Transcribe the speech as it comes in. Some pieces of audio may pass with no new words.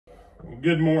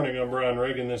Good morning, I'm Brian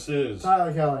Reagan. This is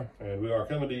Tyler Kelly. And we are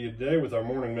coming to you today with our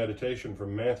morning meditation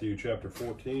from Matthew chapter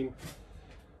 14.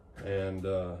 And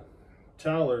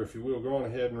Tyler, if you will, go on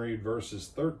ahead and read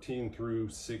verses 13 through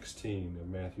 16 of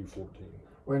Matthew 14.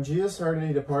 When Jesus heard it,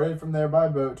 he departed from there by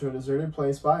boat to a deserted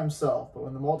place by himself. But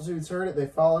when the multitudes heard it, they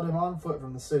followed him on foot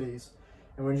from the cities.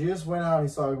 And when Jesus went out, he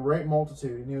saw a great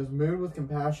multitude, and he was moved with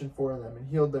compassion for them,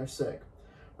 and healed their sick.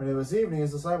 When it was evening,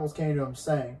 his disciples came to him,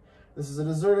 saying, "This is a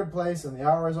deserted place, and the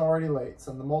hour is already late.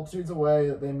 Send the multitudes away,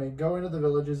 that they may go into the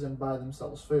villages and buy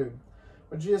themselves food."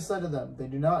 But Jesus said to them, "They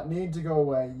do not need to go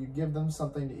away. You give them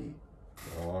something to eat."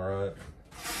 All right.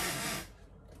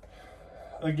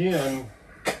 Again,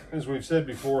 as we've said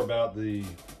before about the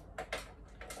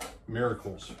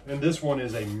miracles, and this one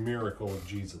is a miracle of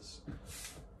Jesus.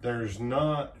 There's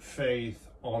not faith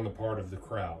on the part of the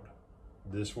crowd.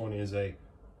 This one is a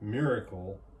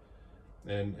miracle.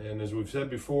 And as we've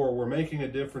said before, we're making a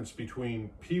difference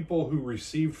between people who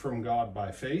received from God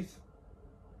by faith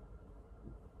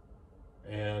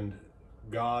and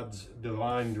God's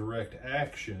divine direct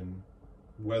action,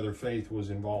 whether faith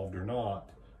was involved or not,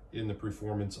 in the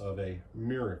performance of a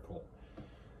miracle.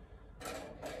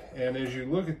 And as you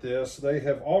look at this, they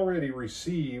have already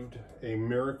received a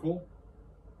miracle.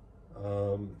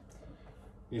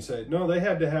 You say, no, they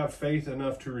had to have faith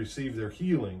enough to receive their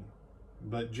healing.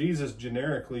 But Jesus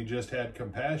generically just had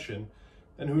compassion,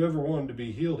 and whoever wanted to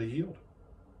be healed, he healed.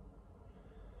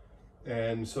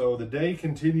 And so the day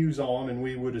continues on, and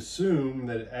we would assume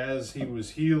that as he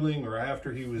was healing, or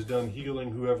after he was done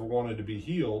healing whoever wanted to be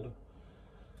healed,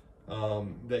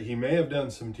 that he may have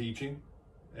done some teaching.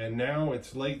 And now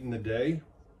it's late in the day,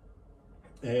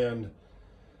 and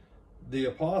the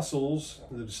apostles,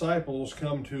 the disciples,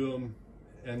 come to him,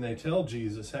 and they tell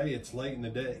Jesus, "Hey, it's late in the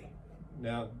day."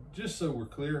 Now, just so we're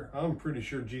clear, I'm pretty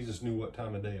sure Jesus knew what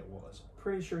time of day it was.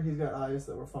 Pretty sure he's got eyes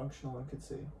that were functional and could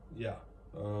see. Yeah.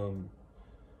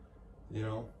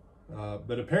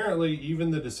 But apparently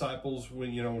even the disciples,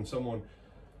 when someone,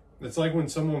 it's like when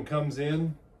someone comes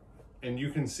in and you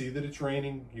can see that it's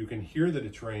raining, you can hear that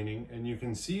it's raining, and you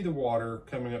can see the water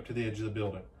coming up to the edge of the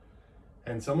building.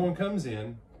 And someone comes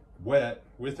in wet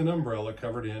with an umbrella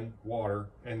covered in water,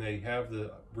 and they have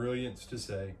the brilliance to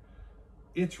say,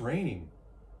 "It's raining."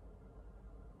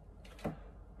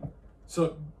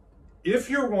 So if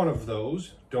you're one of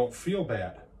those, don't feel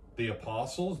bad. The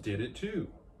apostles did it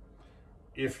too.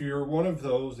 If you're one of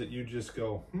those that you just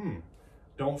go,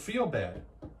 don't feel bad.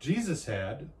 Jesus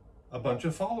had a bunch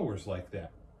of followers like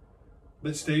that.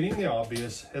 But stating the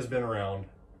obvious has been around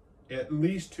at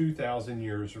least 2,000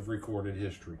 years of recorded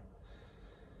history.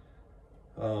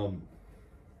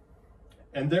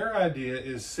 And their idea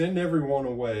is send everyone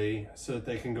away so that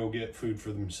they can go get food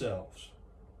for themselves.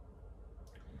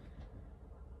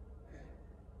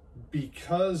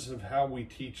 Because of how we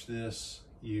teach this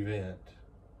event,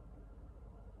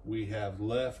 we have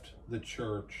left the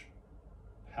church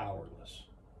powerless.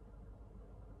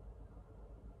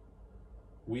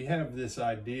 We have this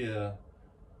idea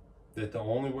that the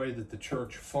only way that the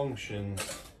church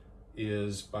functions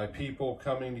is by people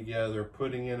coming together,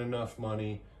 putting in enough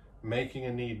money, making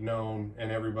a need known,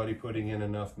 and everybody putting in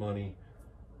enough money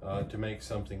to make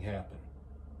something happen.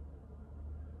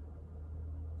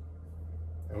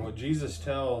 And what Jesus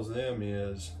tells them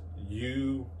is,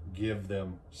 you give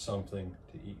them something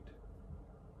to eat.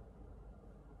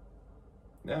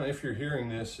 Now, if you're hearing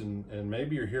this, and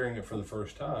maybe you're hearing it for the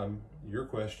first time, your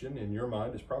question in your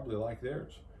mind is probably like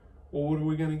theirs. Well, what are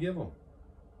we going to give them?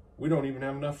 We don't even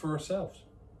have enough for ourselves.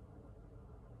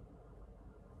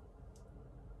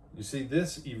 You see,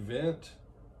 this event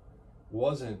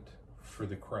wasn't for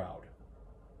the crowd.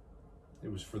 It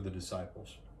was for the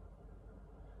disciples.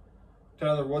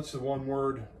 Tyler, what's the one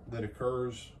word that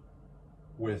occurs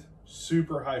with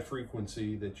super high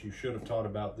frequency that you should have taught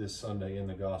about this Sunday in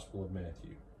the Gospel of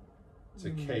Matthew? It's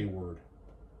a K word.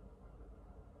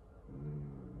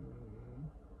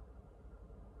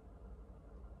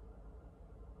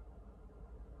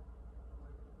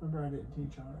 Remember, I didn't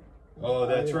teach on it. Oh,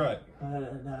 that's right. I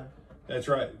didn't have. That's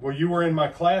right. Well, you were in my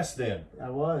class then. I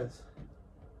was.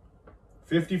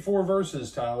 54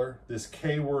 verses, Tyler. This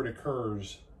K word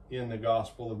occurs in the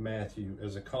Gospel of Matthew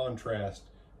as a contrast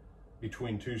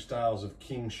between two styles of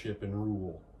kingship and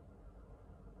rule.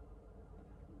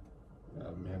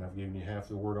 Oh, man, I've given you half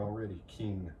the word already.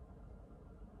 King.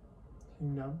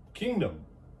 Kingdom. Kingdom.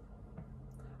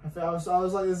 I was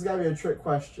like, this has got to be a trick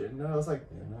question. And I was like,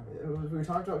 we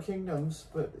talked about kingdoms,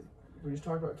 but we just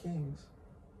talked about kings.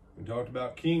 We talked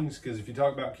about kings, because if you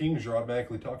talk about kings, you're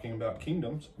automatically talking about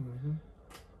kingdoms.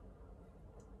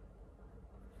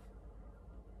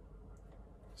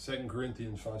 2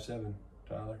 Corinthians 5:7,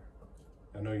 Tyler.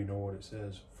 I know you know what it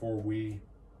says. For we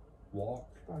walk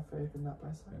by faith and not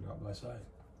by sight. and not by sight.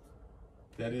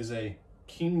 That is a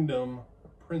kingdom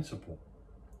principle.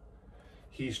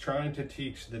 He's trying to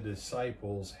teach the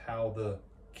disciples how the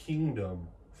kingdom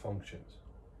functions.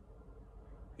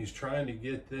 He's trying to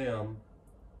get them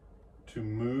to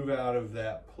move out of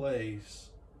that place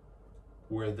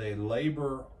where they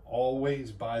labor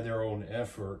always by their own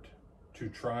effort to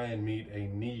try and meet a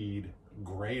need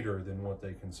greater than what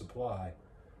they can supply.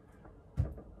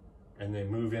 And they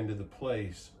move into the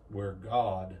place where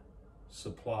God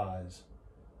supplies,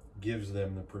 gives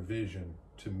them the provision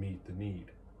to meet the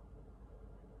need.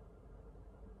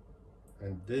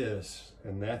 And that's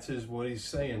what he's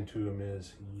saying to them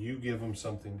is, you give them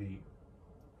something to eat.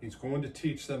 He's going to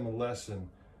teach them a lesson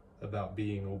about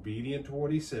being obedient to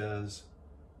what he says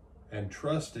and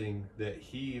trusting that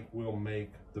he will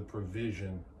make the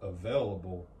provision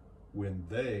available when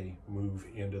they move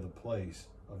into the place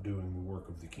of doing the work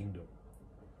of the kingdom.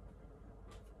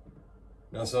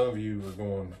 Now, some of you are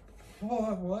going,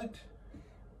 what?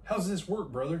 How's this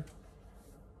work, brother?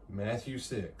 Matthew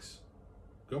 6.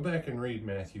 Go back and read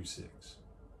Matthew 6.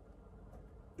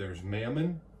 There's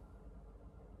mammon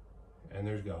and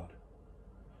there's God.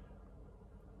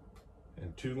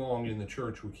 And too long in the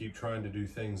church, we keep trying to do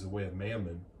things the way of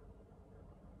mammon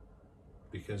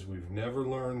because we've never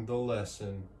learned the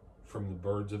lesson from the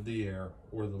birds of the air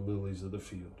or the lilies of the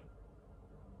field.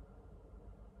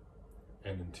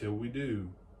 And until we do,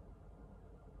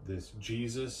 this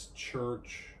Jesus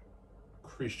church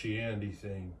Christianity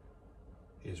thing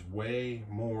is way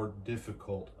more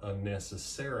difficult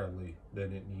unnecessarily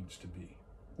than it needs to be.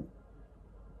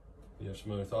 You have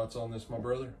some other thoughts on this, my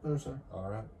brother? No, sir. All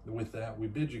right. With that, we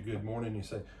bid you good morning. You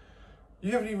say,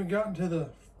 you haven't even gotten to the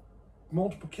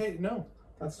multiplication. No.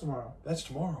 That's tomorrow. That's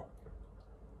tomorrow.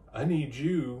 I need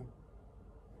you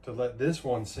to let this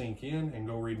one sink in and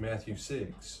go read Matthew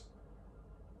 6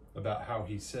 about how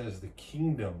he says the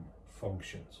kingdom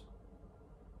functions.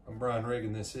 I'm Brian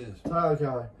Reagan. This is Tyler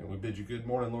Kelly. And we bid you good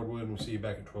morning, Lord willing. We'll see you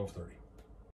back at 12:30.